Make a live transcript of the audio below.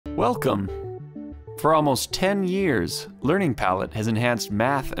Welcome! For almost 10 years, Learning Palette has enhanced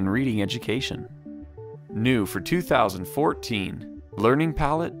math and reading education. New for 2014,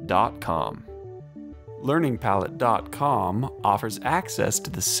 LearningPalette.com. LearningPalette.com offers access to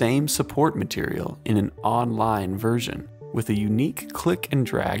the same support material in an online version with a unique click and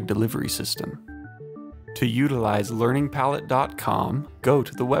drag delivery system. To utilize LearningPalette.com, go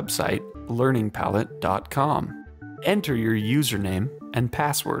to the website LearningPalette.com. Enter your username and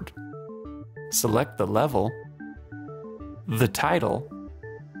password. Select the level, the title,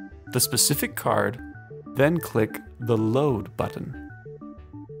 the specific card, then click the Load button.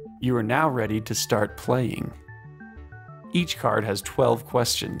 You are now ready to start playing. Each card has 12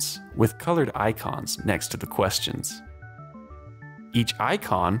 questions, with colored icons next to the questions. Each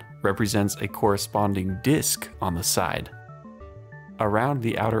icon represents a corresponding disc on the side. Around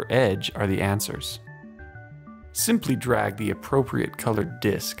the outer edge are the answers. Simply drag the appropriate colored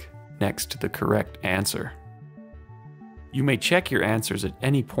disc next to the correct answer. You may check your answers at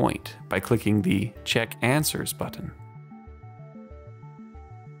any point by clicking the Check Answers button.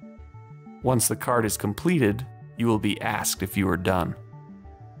 Once the card is completed, you will be asked if you are done.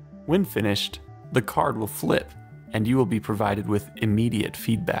 When finished, the card will flip and you will be provided with immediate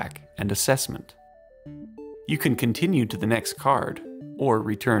feedback and assessment. You can continue to the next card or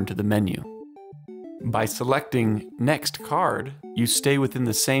return to the menu. By selecting Next Card, you stay within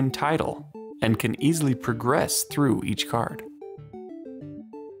the same title and can easily progress through each card.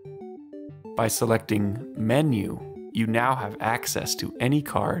 By selecting Menu, you now have access to any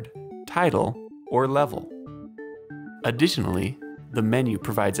card, title, or level. Additionally, the menu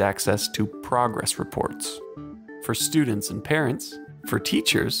provides access to progress reports for students and parents, for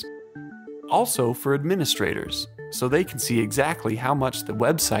teachers, also for administrators, so they can see exactly how much the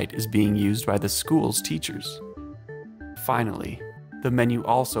website is being used by the school's teachers. Finally, the menu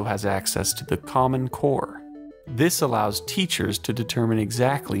also has access to the Common Core. This allows teachers to determine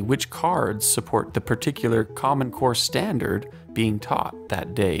exactly which cards support the particular Common Core standard being taught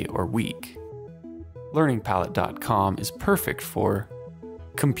that day or week. LearningPalette.com is perfect for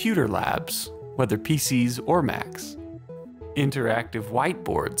computer labs, whether PCs or Macs, interactive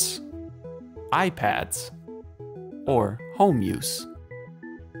whiteboards, iPads, or home use.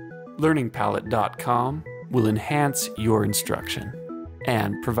 LearningPalette.com will enhance your instruction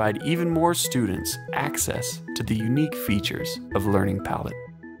and provide even more students access to the unique features of Learning Palette.